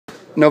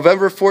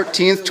November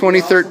 14th,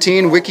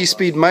 2013,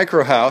 WIKISPEED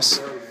Microhouse.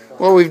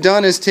 What we've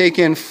done is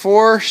taken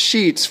 4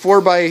 sheets,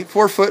 4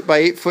 foot by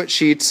 8 foot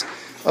sheets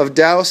of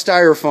Dow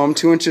styrofoam,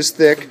 2 inches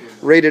thick,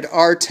 rated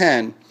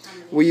R10.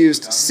 We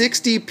used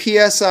 60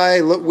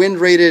 psi wind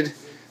rated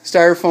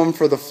styrofoam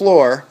for the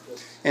floor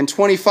and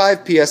 25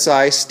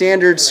 psi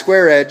standard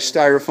square edge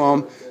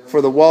styrofoam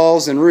for the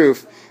walls and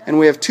roof. And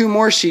we have 2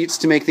 more sheets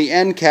to make the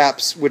end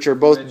caps, which are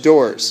both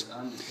doors.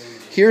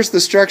 Here's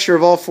the structure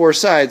of all 4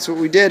 sides. What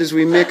we did is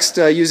we mixed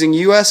using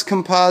US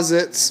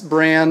Composites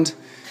brand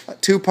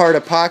 2-part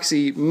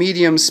epoxy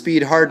medium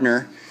speed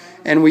hardener,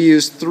 and we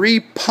used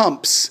 3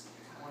 pumps.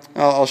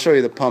 I'll show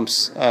you the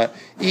pumps,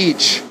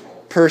 each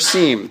per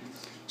seam.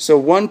 So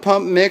 1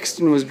 pump mixed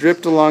and was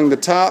dripped along the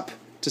top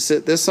to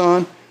sit this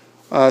on.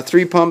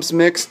 3 pumps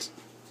mixed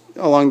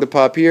along the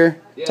top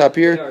here,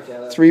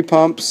 3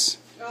 pumps,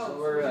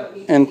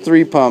 and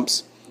 3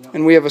 pumps.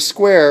 And we have a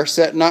square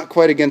set not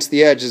quite against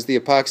the edge, as the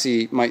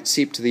epoxy might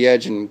seep to the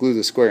edge and glue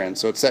the square in.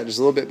 So it's set just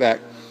a little bit back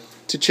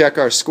to check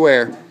our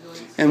square.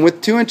 And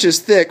with 2 inches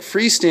thick,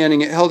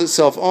 freestanding, it held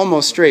itself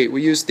almost straight.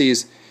 We used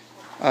these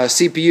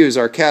CPUs,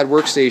 our CAD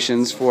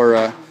workstations,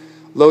 for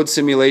load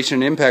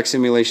simulation, impact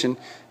simulation,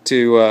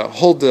 to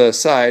hold the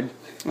side.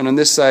 And on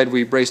this side,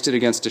 we braced it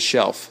against a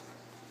shelf.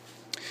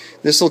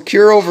 This will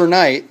cure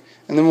overnight,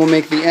 and then we'll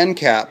make the end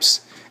caps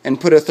and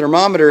put a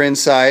thermometer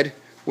inside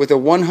with a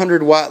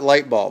 100-watt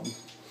light bulb.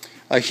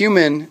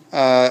 An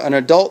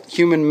adult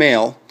human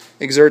male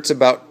exerts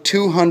about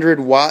 200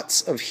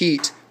 watts of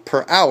heat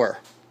per hour.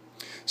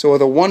 So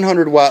with a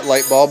 100-watt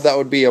light bulb, that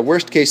would be a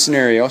worst-case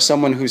scenario,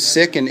 someone who's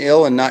sick and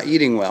ill and not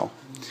eating well.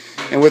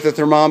 And with a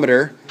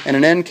thermometer and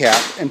an end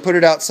cap, and put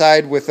it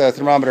outside with a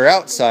thermometer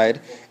outside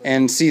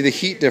and see the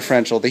heat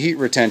differential, the heat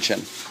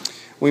retention.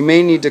 We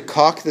may need to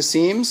caulk the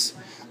seams.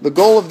 The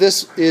goal of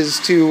this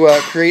is to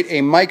create a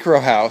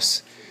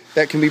microhouse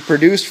that can be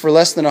produced for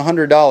less than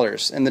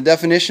 $100. And the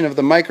definition of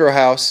the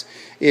microhouse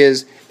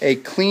is a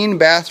clean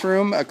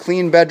bathroom, a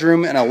clean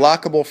bedroom, and a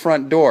lockable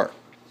front door.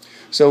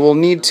 So we'll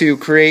need to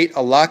create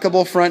a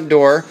lockable front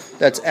door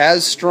that's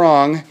as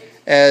strong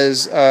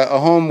as a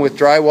home with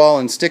drywall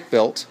and stick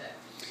built,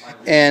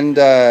 and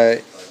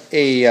this,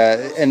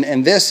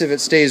 if it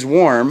stays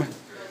warm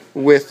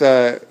with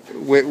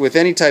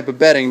any type of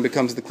bedding,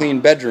 becomes the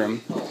clean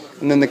bedroom.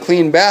 And then the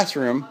clean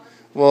bathroom,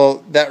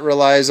 well, that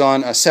relies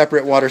on a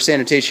separate water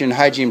sanitation and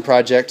hygiene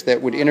project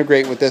that would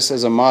integrate with this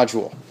as a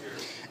module.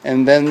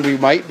 And then we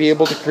might be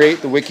able to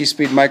create the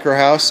WIKISPEED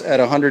Microhouse at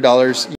 $100.